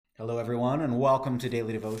Hello, everyone, and welcome to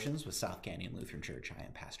Daily Devotions with South Canyon Lutheran Church. I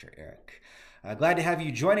am Pastor Eric. Glad to have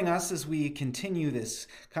you joining us as we continue this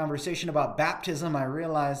conversation about baptism. I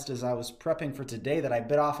realized as I was prepping for today that I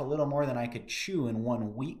bit off a little more than I could chew in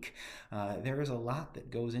 1 week. There is a lot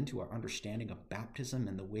that goes into our understanding of baptism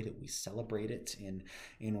and the way that we celebrate it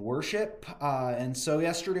in worship. And so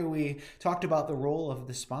yesterday we talked about the role of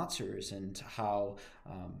the sponsors and how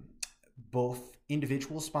both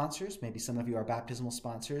individual sponsors, maybe some of you are baptismal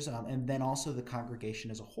sponsors, and then also the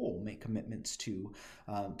congregation as a whole make commitments to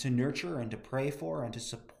nurture and to pray for and to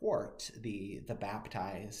support the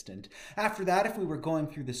baptized. And after that, if we were going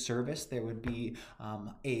through the service, there would be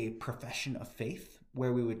a profession of faith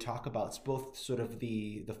where we would talk about both sort of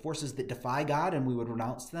the forces that defy God, and we would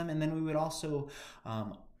renounce them, and then we would also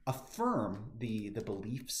affirm the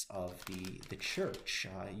beliefs of the church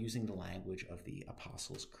using the language of the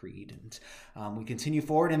Apostles' Creed. And we continue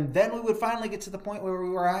forward, and then we would finally get to the point where we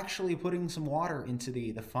were actually putting some water into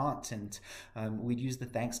the font, and we'd use the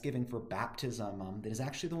thanksgiving for baptism that is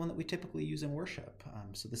actually the one that we typically use in worship.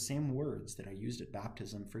 So the same words that are used at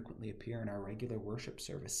baptism frequently appear in our regular worship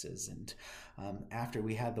services. And after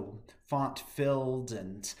we had the font filled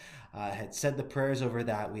and had said the prayers over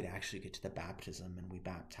that, we'd actually get to the baptism, and we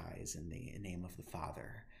baptize in the name of the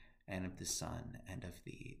Father and of the Son and of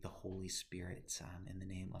the Holy Spirit, in the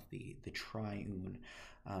name of the triune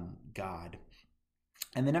God.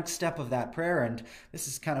 And the next step of that prayer, and this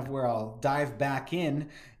is kind of where I'll dive back in,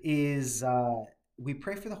 is we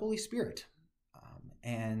pray for the Holy Spirit.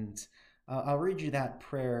 And I'll read you that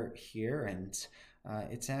prayer here, and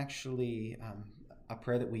it's actually a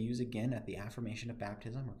prayer that we use again at the affirmation of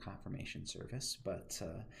baptism or confirmation service, but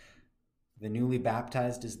the newly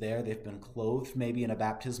baptized is there. They've been clothed maybe in a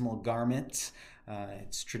baptismal garment.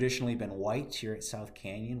 It's traditionally been white here at South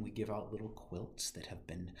Canyon. We give out little quilts that have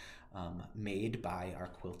been made by our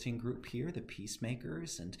quilting group here, the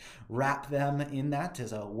Peacemakers, and wrap them in that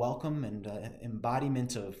as a welcome and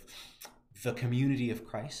embodiment of the community of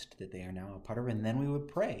Christ that they are now a part of. And then we would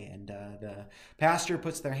pray, and the pastor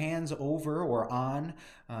puts their hands over or on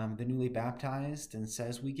the newly baptized and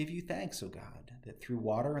says, "We give you thanks, O God, that through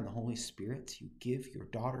water and the Holy Spirit you give your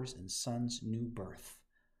daughters and sons new birth.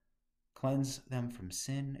 Cleanse them from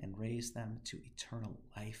sin and raise them to eternal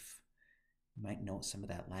life." You might note some of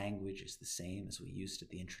that language is the same as we used at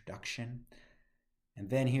the introduction. And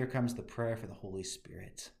then here comes the prayer for the Holy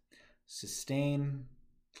Spirit. Sustain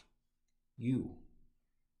you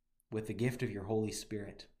with the gift of your Holy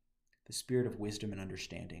Spirit, the spirit of wisdom and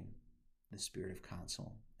understanding, the spirit of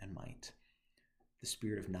counsel and might, the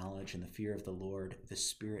spirit of knowledge and the fear of the Lord, the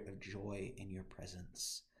spirit of joy in your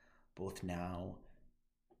presence, both now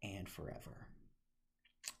and forever.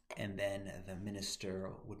 And then the minister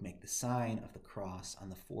would make the sign of the cross on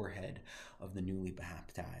the forehead of the newly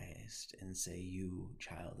baptized and say, "You,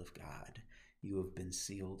 child of God, you have been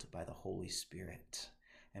sealed by the Holy Spirit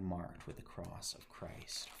and marked with the cross of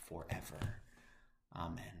Christ forever.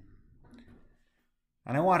 Amen."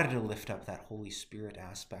 And I wanted to lift up that Holy Spirit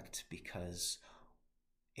aspect because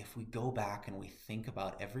if we go back and we think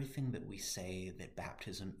about everything that we say that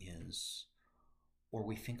baptism is, or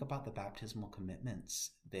we think about the baptismal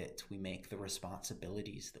commitments that we make, the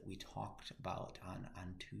responsibilities that we talked about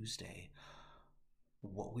on Tuesday,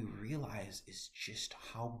 what we realize is just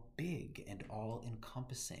how big and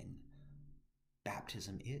all-encompassing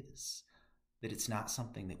baptism is, that it's not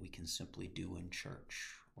something that we can simply do in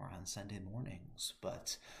church or on Sunday mornings,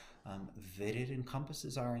 but that it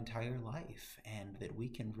encompasses our entire life, and that we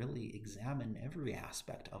can really examine every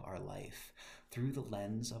aspect of our life through the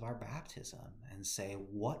lens of our baptism and say,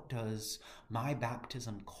 what does my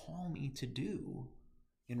baptism call me to do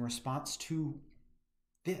in response to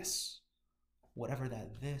this? Whatever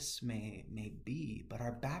that this may be. But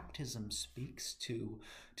our baptism speaks to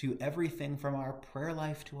everything from our prayer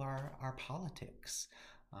life to our politics.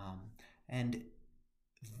 And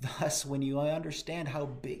thus, when you understand how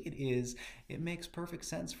big it is, it makes perfect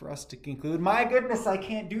sense for us to conclude, my goodness, I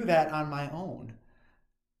can't do that on my own.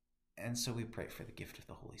 And so we pray for the gift of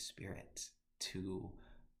the Holy Spirit to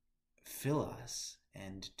fill us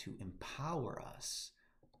and to empower us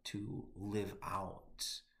to live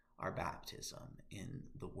out our baptism in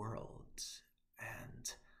the world.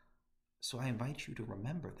 And so I invite you to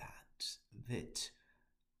remember that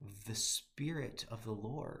the Spirit of the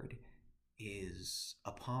Lord is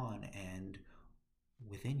upon and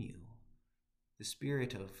within you. The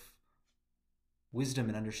Spirit of wisdom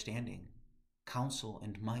and understanding, counsel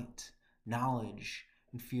and might, knowledge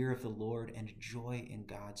and fear of the Lord, and joy in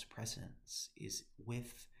God's presence is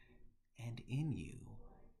with and in you,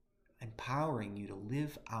 empowering you to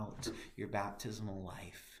live out your baptismal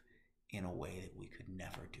life in a way that we could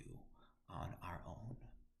never do on our own.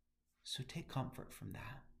 So take comfort from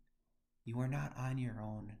that. You are not on your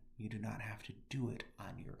own. You do not have to do it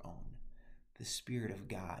on your own. The Spirit of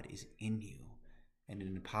God is in you, and it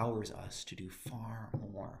empowers us to do far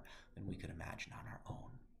more than we could imagine on our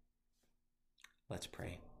own. Let's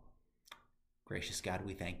pray. Gracious God,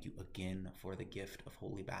 we thank you again for the gift of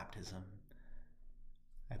holy baptism.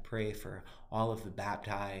 I pray for all of the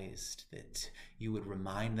baptized that you would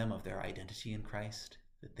remind them of their identity in Christ,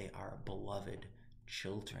 that they are beloved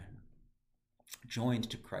children, joined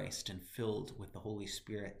to Christ and filled with the Holy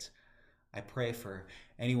Spirit. I pray for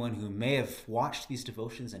anyone who may have watched these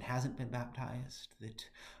devotions and hasn't been baptized, that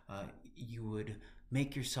you would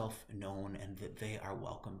make yourself known and that they are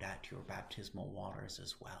welcomed at your baptismal waters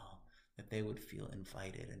as well, that they would feel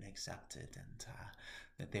invited and accepted, and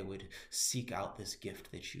that they would seek out this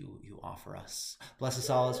gift that you offer us. Bless us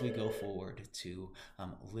all as we go forward to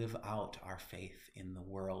live out our faith in the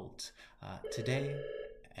world today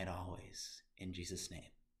and always. In Jesus'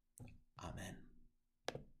 name, amen.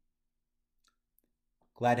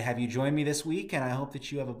 Glad to have you join me this week, and I hope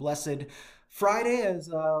that you have a blessed Friday as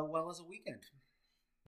well as a weekend.